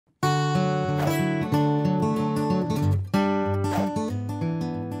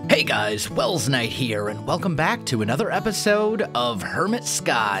Hey guys, Welsknight here, and welcome back to another episode of Hermit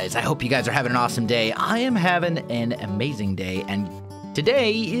Skies. I hope you guys are having an awesome day. I am having an amazing day, and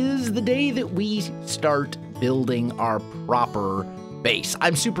today is the day that we start building our proper base.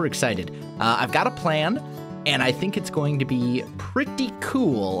 I'm super excited. I've got a plan, and I think it's going to be pretty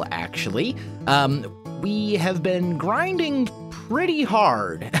cool, actually. We have been grinding pretty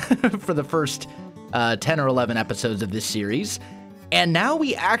hard for the first 10 or 11 episodes of this series. And now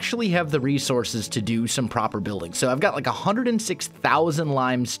we actually have the resources to do some proper building. So I've got like 106,000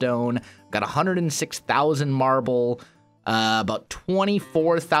 limestone, got 106,000 marble, about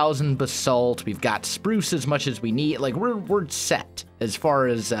 24,000 basalt. We've got spruce as much as we need. Like we're set as far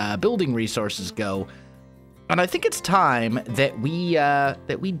as building resources go. And I think it's time that we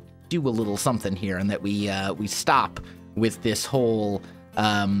do a little something here, and that we stop with this whole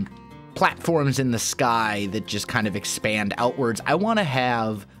platforms in the sky that just kind of expand outwards. I want to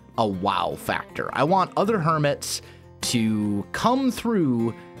have a wow factor. I want other hermits to come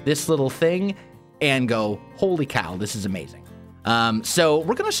through this little thing and go, holy cow, this is amazing. So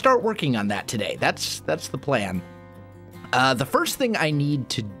we're going to start working on that today. That's the plan. The first thing I need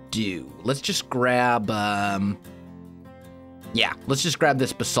to do, let's just grab, let's just grab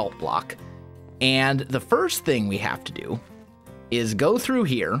this basalt block. And the first thing we have to do is go through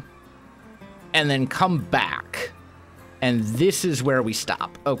here and then come back, and this is where we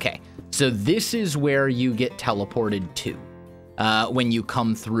stop. Okay, so this is where you get teleported to when you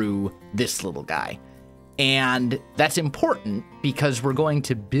come through this little guy. And that's important because we're going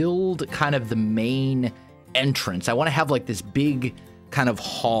to build kind of the main entrance. I want to have like this big kind of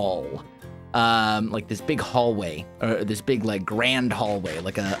hall, like this big hallway, or this big like grand hallway,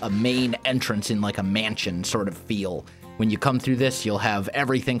 like a main entrance in like a mansion sort of feel. When you come through this, you'll have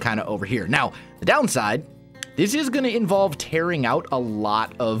everything kind of over here. Now, the downside, this is going to involve tearing out a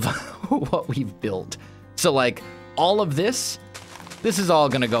lot of what we've built. So, like, all of this is all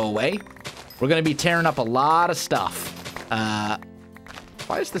going to go away. We're going to be tearing up a lot of stuff. Why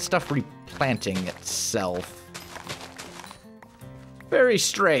is the stuff replanting itself? Very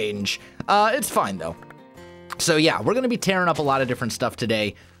strange. It's fine, though. So, yeah, we're going to be tearing up a lot of different stuff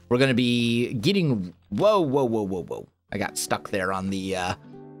today. We're going to be getting... Whoa. I got stuck there on the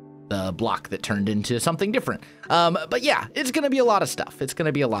block that turned into something different. But yeah, it's going to be a lot of stuff. It's going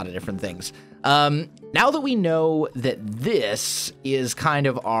to be a lot of different things. Now that we know that this is kind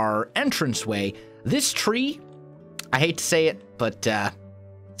of our entranceway, this tree, I hate to say it, but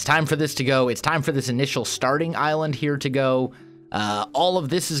it's time for this to go. It's time for this initial starting island here to go. All of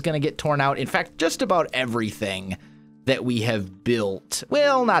this is going to get torn out. In fact, just about everything that we have built,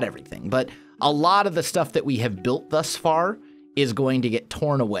 well, not everything, but a lot of the stuff that we have built thus far is going to get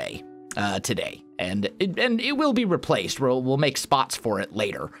torn away today, and it will be replaced. We'll make spots for it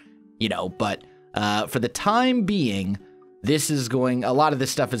later, you know. But for the time being, a lot of this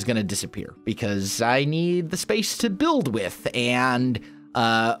stuff is going to disappear because I need the space to build with, and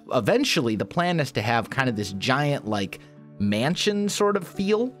eventually the plan is to have kind of this giant like mansion sort of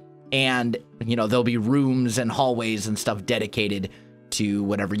feel, and you know there'll be rooms and hallways and stuff dedicated to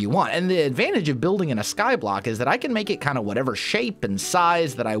whatever you want. And the advantage of building in a skyblock is that I can make it kind of whatever shape and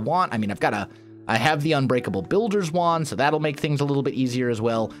size that I want. I mean, I have the Unbreakable Builder's wand, so that'll make things a little bit easier as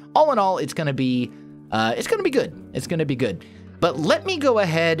well. All in all, it's gonna be good. It's gonna be good. But let me go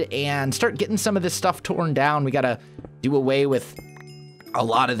ahead and start getting some of this stuff torn down. We gotta do away with a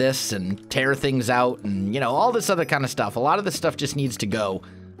lot of this and tear things out and, you know, all this other kind of stuff. A lot of this stuff just needs to go.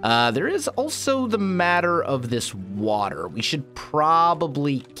 There is also the matter of this water. We should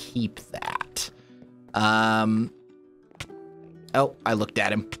probably keep that. Oh, I looked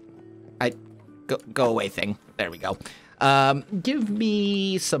at him. Go away thing. There we go. Give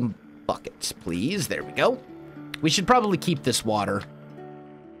me some buckets, please. There we go. We should probably keep this water,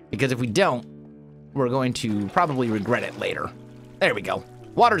 because if we don't, we're going to probably regret it later. There we go.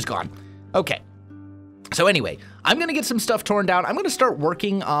 Water's gone. Okay. So anyway, I'm going to get some stuff torn down. I'm going to start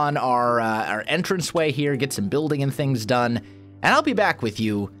working on our entranceway here, get some building and things done, and I'll be back with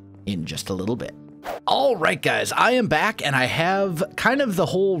you in just a little bit. All right, guys, I am back, and I have kind of the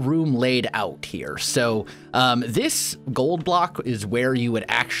whole room laid out here. So this gold block is where you would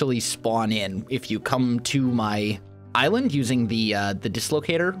actually spawn in if you come to my island using the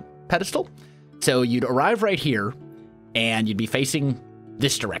dislocator pedestal. So you'd arrive right here, and you'd be facing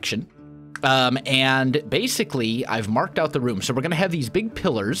this direction. And basically, I've marked out the room. So we're going to have these big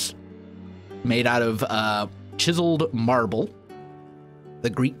pillars made out of chiseled marble. The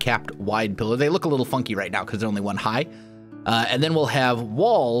Greek-capped wide pillar. They look a little funky right now because they're only one high. And then we'll have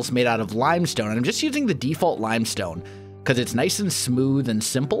walls made out of limestone. And I'm just using the default limestone because it's nice and smooth and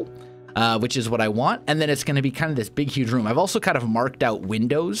simple, which is what I want. And then it's going to be kind of this big, huge room. I've also kind of marked out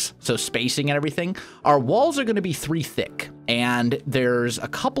windows, so spacing and everything. Our walls are going to be 3 thick, and there's a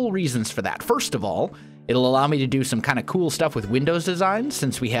couple reasons for that. First of all, it'll allow me to do some kind of cool stuff with windows design.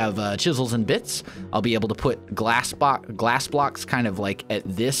 Since we have chisels and bits, I'll be able to put glass blocks kind of like at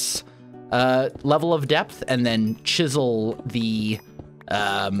this level of depth, and then chisel the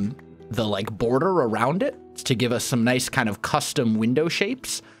like border around it to give us some nice kind of custom window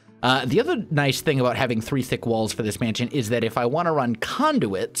shapes. The other nice thing about having 3 thick walls for this mansion is that if I want to run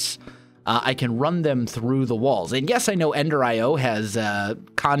conduits, I can run them through the walls. And yes, I know Ender.io has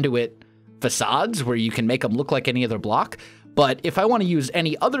conduit facades where you can make them look like any other block. But if I want to use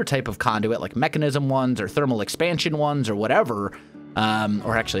any other type of conduit, like mechanism ones or thermal expansion ones or whatever,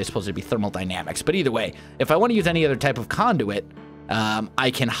 or actually it's supposed to be thermal dynamics, but either way, if I want to use any other type of conduit,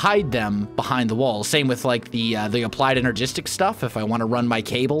 I can hide them behind the walls. Same with like the applied energistic stuff. If I want to run my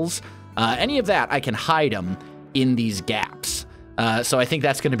cables, any of that, I can hide them in these gaps. So I think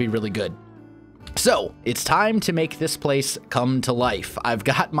that's going to be really good. So it's time to make this place come to life. I've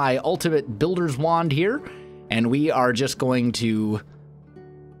got my ultimate builder's wand here, and we are just going to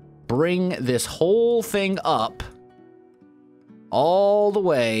bring this whole thing up all the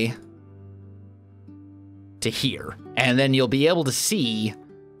way to here. And then you'll be able to see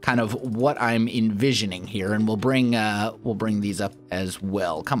kind of what I'm envisioning here, and we'll bring these up as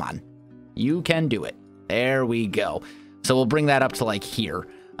well. Come on, you can do it. There we go. So we'll bring that up to like here.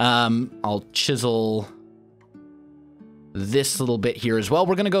 I'll chisel this little bit here as well.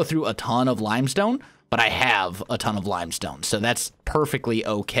 We're going to go through a ton of limestone, but I have a ton of limestone, so that's perfectly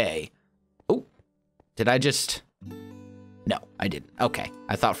okay. Oh, did I just... No, I didn't. Okay,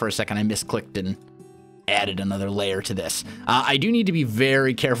 I thought for a second I misclicked and added another layer to this. I do need to be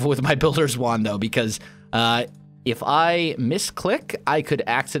very careful with my builder's wand, though, because if I misclick, I could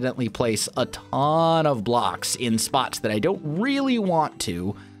accidentally place a ton of blocks in spots that I don't really want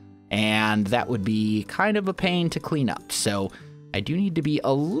to, and that would be kind of a pain to clean up. So I do need to be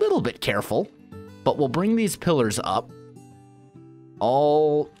a little bit careful, but we'll bring these pillars up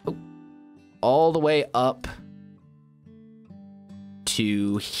all the way up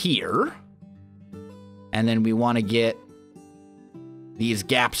to here. And then we want to get these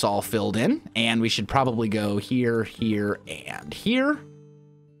gaps all filled in, and we should probably go here, here, and here.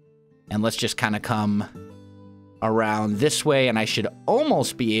 And let's just kind of come around this way, and I should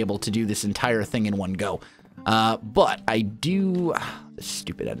almost be able to do this entire thing in one go. But I do... This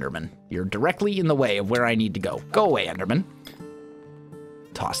stupid Enderman. You're directly in the way of where I need to go. Go away, Enderman.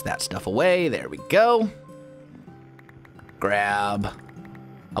 Toss that stuff away. There we go. Grab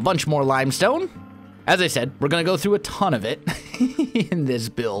a bunch more limestone. As I said, we're going to go through a ton of it in this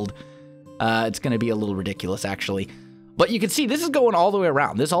build. It's going to be a little ridiculous, actually. But you can see this is going all the way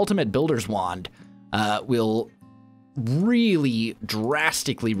around. This ultimate builder's wand will really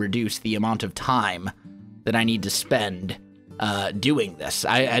drastically reduce the amount of time that I need to spend doing this.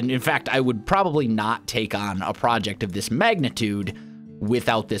 And in fact, I would probably not take on a project of this magnitude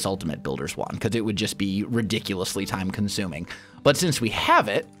without this ultimate builder's wand, because it would just be ridiculously time consuming. But since we have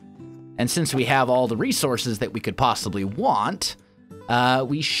it, and since we have all the resources that we could possibly want,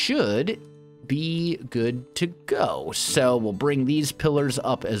 we should be good to go. So we'll bring these pillars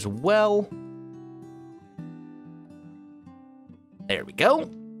up as well. There we go.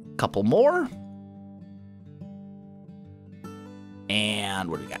 Couple more. And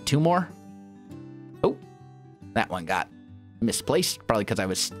what do we got? 2 more. Oh, that one got misplaced, probably because I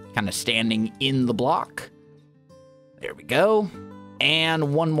was kind of standing in the block. There we go.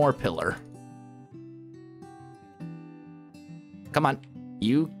 And 1 more pillar. Come on.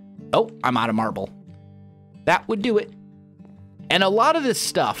 You... Oh, I'm out of marble. That would do it. And a lot of this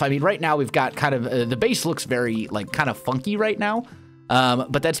stuff, I mean, right now we've got kind of... the base looks very, like, kind of funky right now.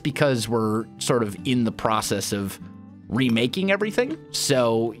 But that's because we're sort of in the process of remaking everything.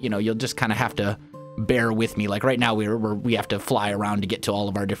 So, you know, you'll just kind of have to bear with me. Like right now we have to fly around to get to all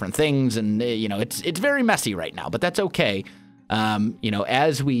of our different things, and you know, it's very messy right now, but that's okay. You know,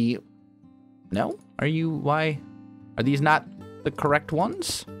 as we... No? Why? Are these not the correct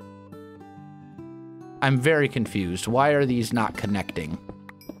ones? I'm very confused. Why are these not connecting?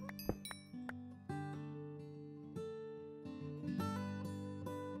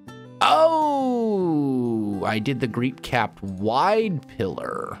 Oh! I did the greep-capped wide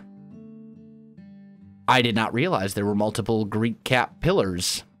pillar. I did not realize there were multiple greep-capped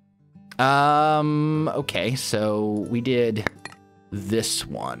pillars. Okay, so we did this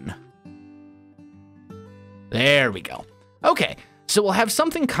one. There we go. Okay, so we'll have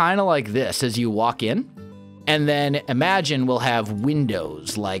something kind of like this as you walk in. And then imagine we'll have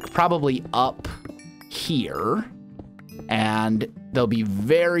windows like probably up here, and they'll be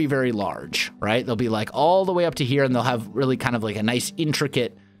very, very large, right? They'll be like all the way up to here, and they'll have really kind of like a nice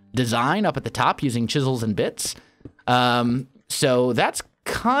intricate design up at the top using chisels and bits. So that's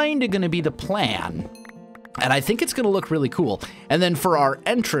kind of going to be the plan. And I think it's going to look really cool. And then for our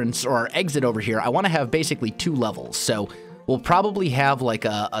entrance or our exit over here, I want to have basically 2 levels. So we'll probably have like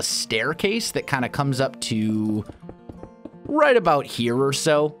a staircase that kind of comes up to right about here or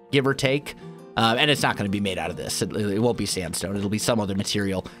so, give or take. And it's not going to be made out of this. It won't be sandstone. It'll be some other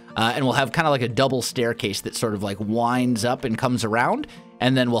material. And we'll have kind of like a double staircase that sort of like winds up and comes around.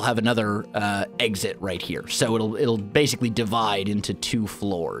 And then we'll have another exit right here. So it'll basically divide into 2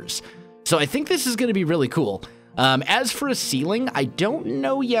 floors. So I think this is going to be really cool. As for a ceiling, I don't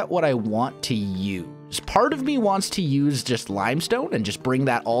know yet what I want to use. Part of me wants to use just limestone and just bring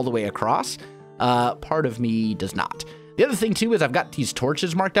that all the way across. Part of me does not. The other thing, too, is I've got these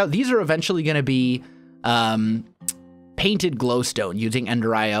torches marked out. These are eventually going to be painted glowstone using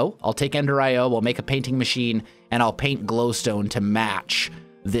Ender IO. I'll take Ender IO, we'll make a painting machine, and I'll paint glowstone to match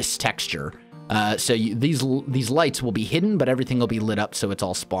this texture. So these lights will be hidden, but everything will be lit up so it's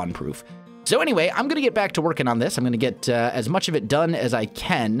all spawn-proof. So anyway, I'm going to get back to working on this. I'm going to get as much of it done as I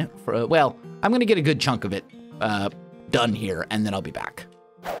can. Well, I'm going to get a good chunk of it done here, and then I'll be back.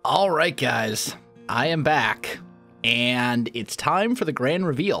 All right, guys. I am back. And it's time for the grand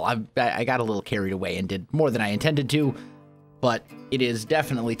reveal. I got a little carried away and did more than I intended to, but it is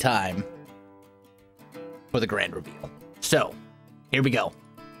definitely time for the grand reveal. So, here we go.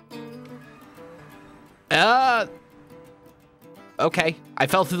 Okay, I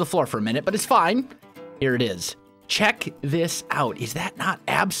fell through the floor for a minute, but it's fine. Here it is. Check this out. Is that not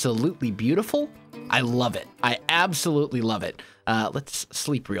absolutely beautiful? I love it. I absolutely love it. Let's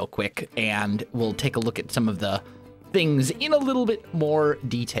sleep real quick, and we'll take a look at some of the things in a little bit more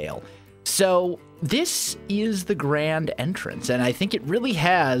detail. So this is the grand entrance, and I think it really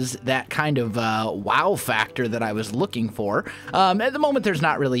has that kind of wow factor that I was looking for. At the moment, there's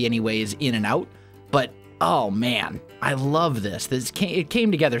not really any ways in and out, but oh man, I love this. It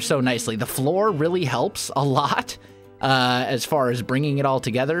came together so nicely. The floor really helps a lot as far as bringing it all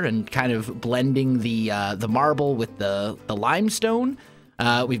together and kind of blending the marble with the limestone.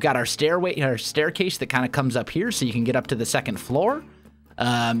 We've got our staircase that kind of comes up here so you can get up to the 2nd floor.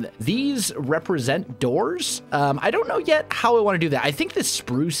 These represent doors. I don't know yet how I want to do that. I think this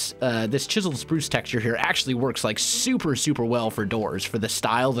spruce, this chiseled spruce texture here actually works like super, super well for doors for the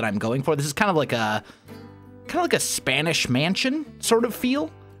style that I'm going for. This is kind of like a Spanish mansion sort of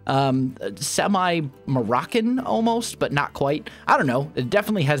feel. Semi-Moroccan almost, but not quite. I don't know. It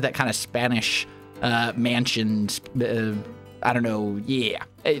definitely has that kind of Spanish mansion. I don't know. Yeah.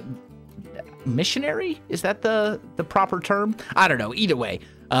 Missionary? Is that the proper term? I don't know. Either way,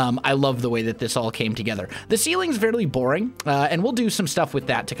 I love the way that this all came together. The ceiling's fairly boring, and we'll do some stuff with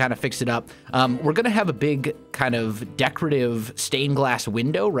that to kind of fix it up. We're going to have a big kind of decorative stained glass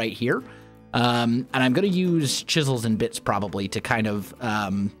window right here. And I'm going to use chisels and bits probably to kind of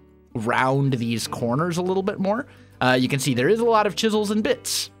round these corners a little bit more. You can see there is a lot of chisels and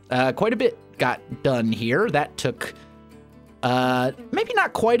bits. Quite a bit got done here. That took maybe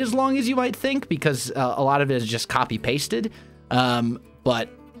not quite as long as you might think because a lot of it is just copy pasted. But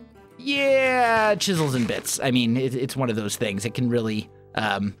yeah, chisels and bits. I mean, it's one of those things. It can really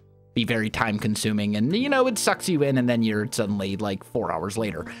be very time consuming, and you know, it sucks you in and then you're suddenly like 4 hours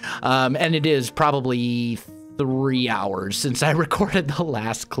later. And it is probably 3 hours since I recorded the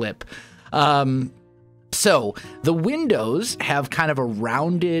last clip. So the windows have kind of a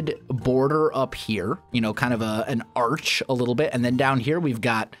rounded border up here, you know, kind of an arch a little bit. And then down here, we've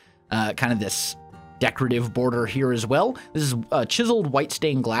got kind of this decorative border here as well. This is a chiseled white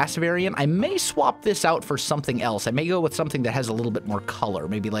stained glass variant. I may swap this out for something else. I may go with something that has a little bit more color,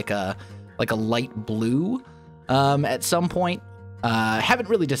 maybe like a light blue at some point. Haven't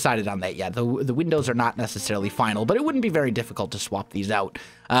really decided on that yet. The windows are not necessarily final, but it wouldn't be very difficult to swap these out.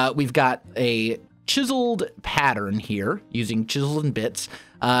 We've got a chiseled pattern here using chisels and bits.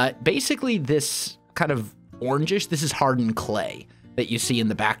 Basically this kind of orangish, this is hardened clay that you see in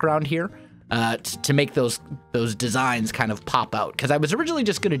the background here. To make those designs kind of pop out. Because I was originally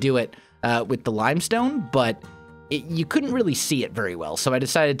just going to do it with the limestone, but you couldn't really see it very well. So I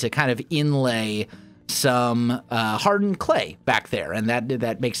decided to kind of inlay some hardened clay back there, and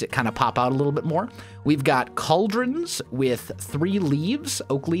that makes it kind of pop out a little bit more. We've got cauldrons with 3 leaves,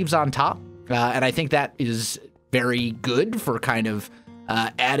 oak leaves on top, and I think that is very good for kind of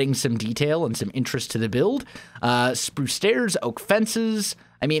adding some detail and some interest to the build. Spruce stairs, oak fences,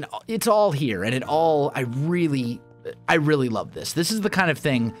 I mean, it's all here, and I really love this. This is the kind of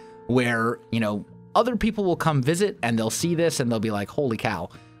thing where, you know, other people will come visit and they'll see this and they'll be like, holy cow.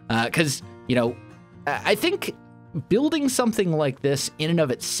 Because, you know, I think building something like this in and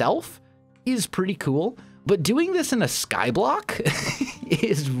of itself is pretty cool, but doing this in a skyblock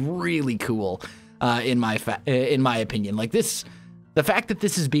is really cool, in my opinion. Like this, the fact that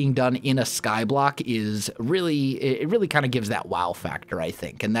this is being done in a skyblock is really, it really kind of gives that wow factor, I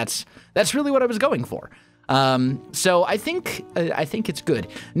think. And that's really what I was going for. So I think it's good.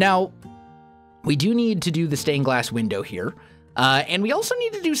 Now, we do need to do the stained glass window here. And we also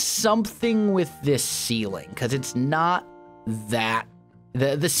need to do something with this ceiling, because it's not that,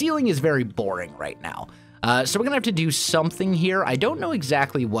 the ceiling is very boring right now. So we're gonna have to do something here. I don't know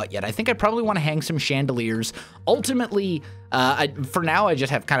exactly what yet. I think I probably want to hang some chandeliers. Ultimately, for now, I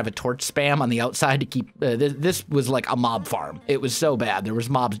just have kind of a torch spam on the outside to keep, this was like a mob farm. It was so bad. There was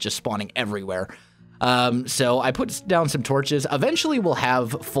mobs just spawning everywhere. So I put down some torches. Eventually we'll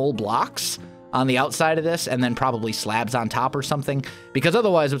have full blocks on the outside of this, and then probably slabs on top or something, because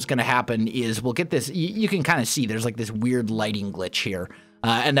otherwise what's gonna happen is we'll get this, you can kind of see there's like this weird lighting glitch here.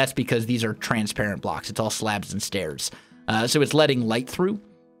 And that's because these are transparent blocks. It's all slabs and stairs. So it's letting light through.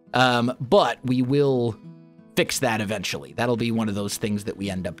 But we will fix that eventually. That'll be one of those things that we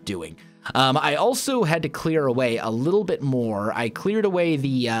end up doing. I also had to clear away a little bit more. I cleared away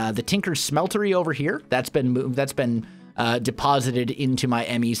the Tinker's Smeltery over here. That's been moved. That's been deposited into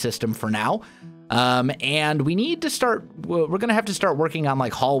my ME system for now. And we need to start, we're going to have to start working on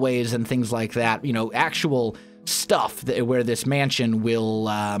like hallways and things like that, you know, actual stuff where this mansion will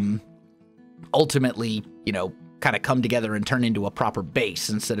ultimately, you know, kind of come together and turn into a proper base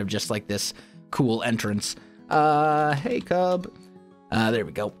instead of just like this cool entrance. Hey, Cub. There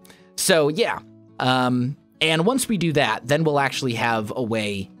we go. So, yeah. And once we do that, then we'll actually have a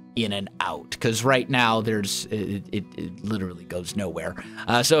way in and out, because right now there's it literally goes nowhere.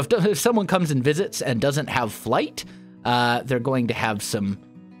 So if someone comes and visits and doesn't have flight, they're going to have some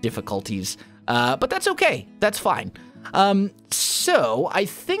difficulties. But that's okay. That's fine. So I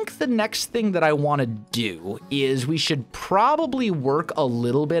think the next thing that I want to do is we should probably work a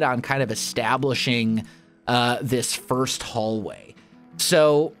little bit on kind of establishing this first hallway.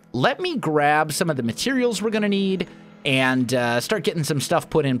 So let me grab some of the materials we're going to need and start getting some stuff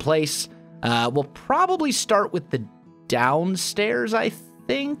put in place. We'll probably start with the downstairs, I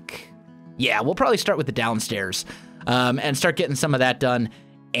think. Yeah, we'll probably start with the downstairs and start getting some of that done.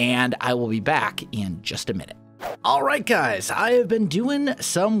 And I will be back in just a minute. All right, guys, I have been doing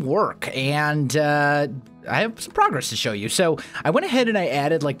some work, and I have some progress to show you. So I went ahead and I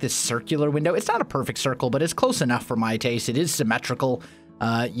added like this circular window. It's not a perfect circle, but it's close enough for my taste. It is symmetrical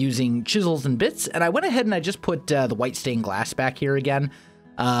using chisels and bits. And I went ahead and I just put the white stained glass back here again.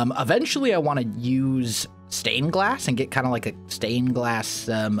 Eventually, I want to use stained glass and get kind of like a stained glass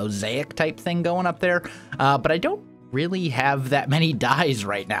mosaic type thing going up there. But I don't really have that many dyes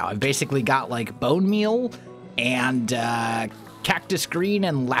right now. I've basically got like bone meal and cactus green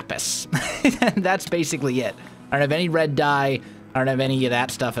and lapis. And that's basically it. I don't have any red dye. I don't have any of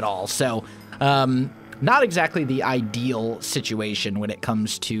that stuff at all. So not exactly the ideal situation when it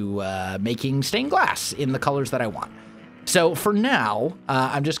comes to making stained glass in the colors that I want. So for now,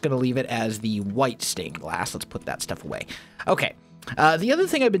 I'm just going to leave it as the white stained glass. Let's put that stuff away. Okay. The other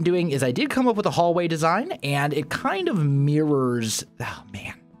thing I've been doing is I did come up with a hallway design, and it kind of mirrors, oh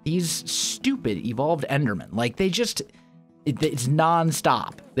man, these stupid evolved Endermen. Like they just, it's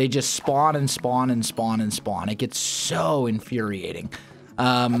nonstop. They just spawn and spawn and spawn and spawn. It gets so infuriating.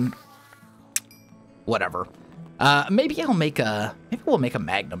 Whatever. Maybe we'll make a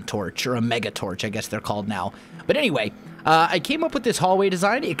magnum torch, or a mega torch, I guess they're called now. But anyway, I came up with this hallway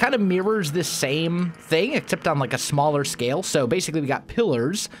design. It kind of mirrors this same thing, except on like a smaller scale. So basically we got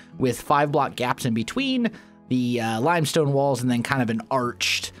pillars with 5-block gaps in between, the limestone walls, and then kind of an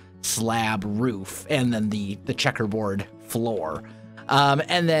arched slab roof, and then the checkerboard floor.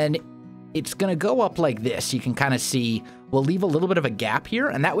 And then it's gonna go up like this. You can kind of see, we'll leave a little bit of a gap here,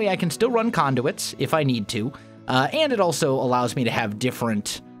 and that way I can still run conduits if I need to. And it also allows me to have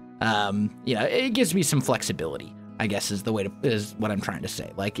different, you know, it gives me some flexibility, I guess is what I'm trying to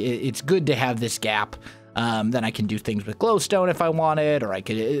say. Like it's good to have this gap. Then I can do things with glowstone if I wanted, or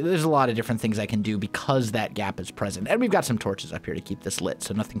there's a lot of different things I can do because that gap is present. And we've got some torches up here to keep this lit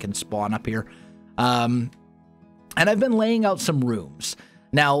so nothing can spawn up here. And I've been laying out some rooms.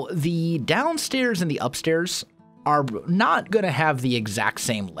 Now, the downstairs and the upstairs are not going to have the exact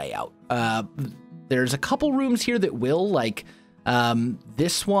same layout. There's a couple rooms here that will, like,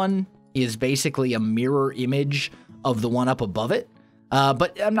 this one is basically a mirror image of the one up above it.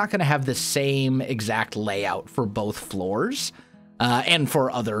 but I'm not going to have the same exact layout for both floors. And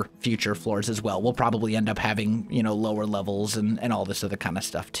for other future floors as well. We'll probably end up having, you know, lower levels and all this other kind of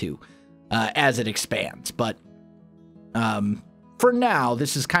stuff too, as it expands. But for now,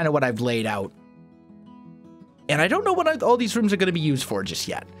 this is kind of what I've laid out. And I don't know what all these rooms are going to be used for just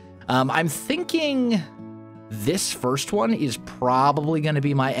yet. I'm thinking this first one is probably going to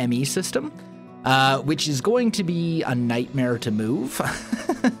be my ME system, which is going to be a nightmare to move.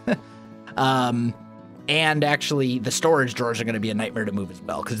 And actually, the storage drawers are going to be a nightmare to move as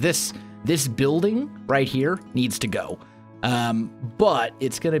well, because this building right here needs to go. But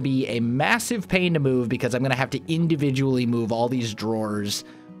it's going to be a massive pain to move because I'm going to have to individually move all these drawers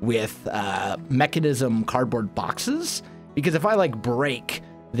with mechanism cardboard boxes. Because if I like break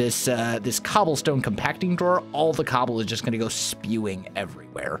this this cobblestone compacting drawer, all the cobble is just going to go spewing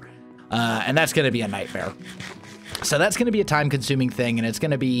everywhere, and that's going to be a nightmare. So that's going to be a time-consuming thing, and it's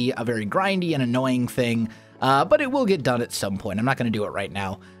going to be a very grindy and annoying thing, but it will get done at some point. I'm not going to do it right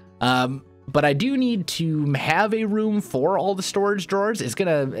now. But I do need to have a room for all the storage drawers. It's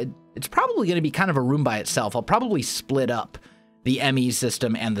probably going to be kind of a room by itself. I'll probably split up the ME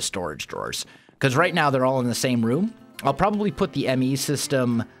system and the storage drawers, because right now they're all in the same room. I'll probably put the ME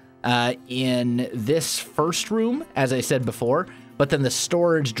system in this first room, as I said before, but then the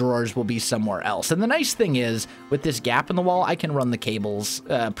storage drawers will be somewhere else. And the nice thing is, with this gap in the wall, I can run the cables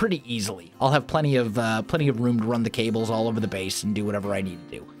pretty easily. I'll have plenty of room to run the cables all over the base and do whatever I need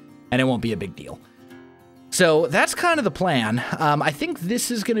to do, and it won't be a big deal. So that's kind of the plan. I think this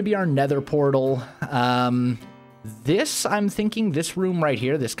is going to be our nether portal. I'm thinking this room right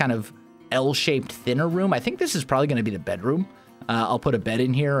here, this kind of L-shaped thinner room, I think this is probably going to be the bedroom. I'll put a bed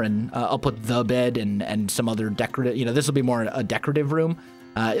in here, and I'll put the bed and some other decorative, you know, this will be more a decorative room.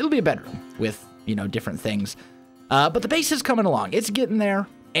 It'll be a bedroom with, you know, different things. But the base is coming along. It's getting there.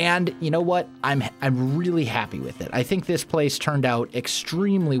 And you know what? I'm really happy with it. I think this place turned out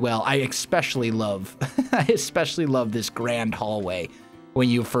extremely well. I especially love this grand hallway when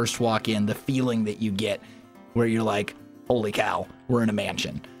you first walk in, the feeling that you get where you're like, holy cow, we're in a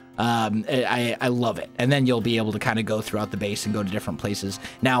mansion. I love it. And then you'll be able to kind of go throughout the base and go to different places.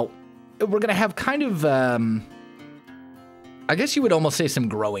 Now, we're going to have kind of, I guess you would almost say some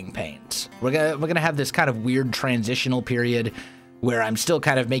growing pains. We're going to have this kind of weird transitional period where I'm still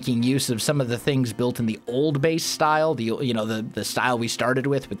kind of making use of some of the things built in the old base style, the style we started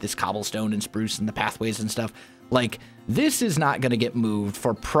with this cobblestone and spruce and the pathways and stuff. Like, this is not going to get moved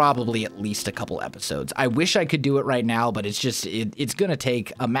for probably at least a couple episodes. I wish I could do it right now, but it's just, it's going to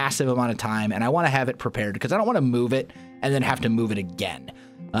take a massive amount of time, and I want to have it prepared because I don't want to move it and then have to move it again.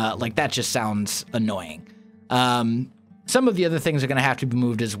 Like, that just sounds annoying. Some of the other things are going to have to be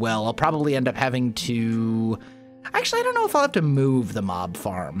moved as well. I'll probably end up having to... Actually, I don't know if I'll have to move the mob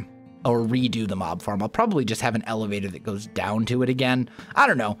farm or redo the mob farm. I'll probably just have an elevator that goes down to it again. I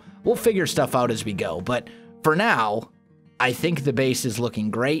don't know. We'll figure stuff out as we go, but... For now, I think the base is looking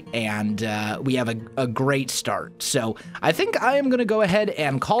great, and we have a great start. So I think I am going to go ahead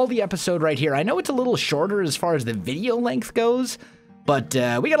and call the episode right here. I know it's a little shorter as far as the video length goes, but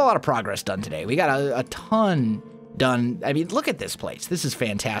we got a lot of progress done today. We got a ton done. I mean, look at this place. This is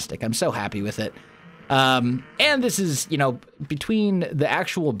fantastic. I'm so happy with it. And this is, you know, between the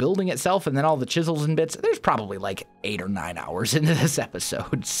actual building itself and then all the chisels and bits, there's probably like 8 or 9 hours into this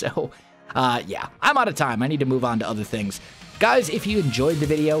episode. So... yeah, I'm out of time. I need to move on to other things. Guys, if you enjoyed the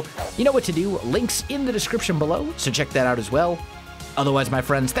video, you know what to do. Links in the description below, so check that out as well. Otherwise, my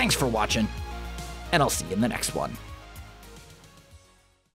friends, thanks for watching, and I'll see you in the next one.